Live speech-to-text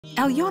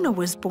Alyona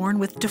was born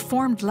with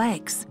deformed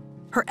legs.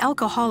 Her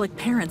alcoholic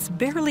parents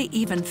barely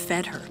even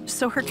fed her,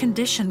 so her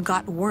condition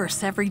got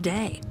worse every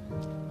day.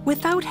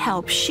 Without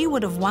help, she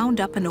would have wound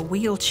up in a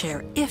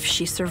wheelchair if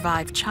she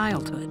survived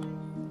childhood.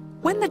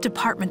 When the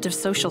Department of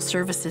Social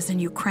Services in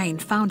Ukraine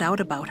found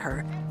out about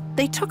her,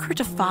 they took her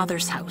to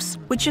Father's House,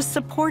 which is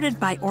supported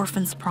by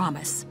Orphan's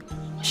Promise.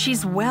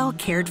 She's well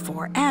cared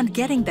for and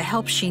getting the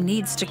help she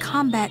needs to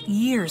combat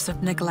years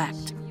of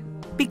neglect.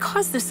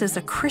 Because this is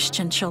a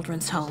Christian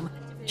children's home,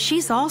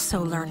 she's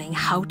also learning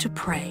how to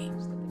pray.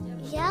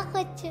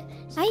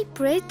 I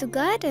pray to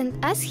God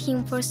and ask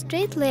Him for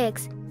straight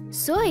legs,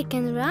 so I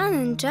can run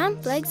and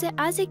jump like the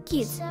other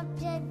kids.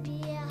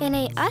 And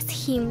I ask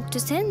Him to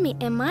send me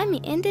a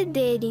mommy and a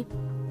daddy.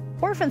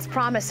 Orphan's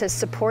Promise has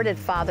supported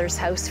Father's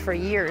House for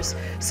years,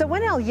 so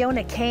when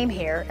Alyona came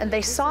here and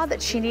they saw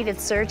that she needed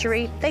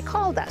surgery, they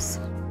called us.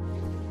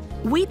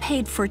 We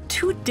paid for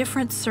 2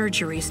 different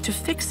surgeries to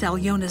fix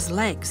Alyona's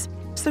legs,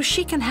 so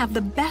she can have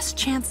the best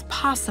chance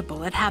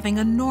possible at having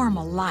a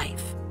normal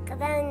life.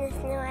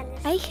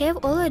 I have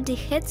already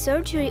had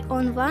surgery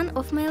on one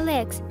of my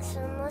legs.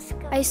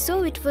 I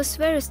saw it was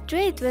very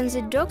straight when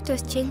the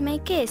doctors changed my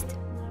cast.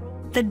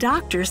 The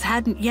doctors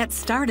hadn't yet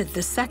started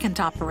the second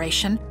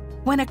operation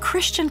when a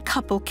Christian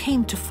couple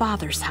came to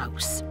Father's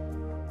House.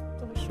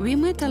 We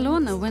met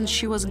Alyona when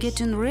she was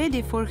getting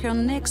ready for her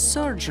next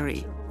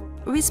surgery.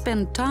 We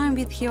spent time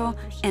with her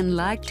and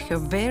liked her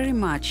very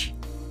much.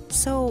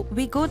 So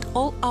we got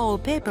all our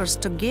papers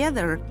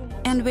together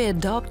and we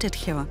adopted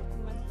her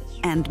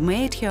and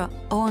made her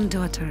own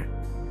daughter.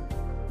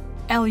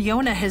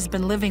 Alyona has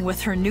been living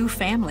with her new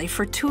family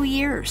for 2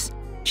 years.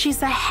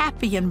 She's a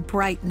happy and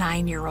bright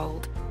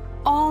 9-year-old.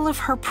 All of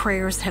her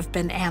prayers have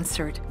been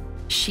answered.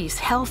 She's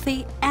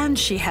healthy and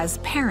she has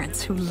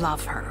parents who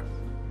love her.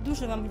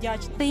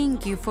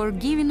 Thank you for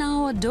giving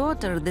our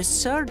daughter the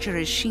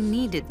surgery she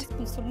needed.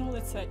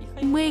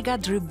 May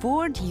God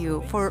reward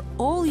you for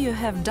all you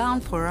have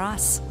done for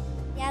us.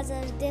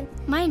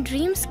 My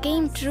dreams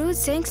came true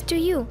thanks to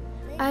you.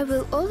 I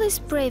will always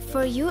pray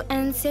for you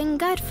and thank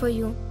God for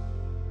you.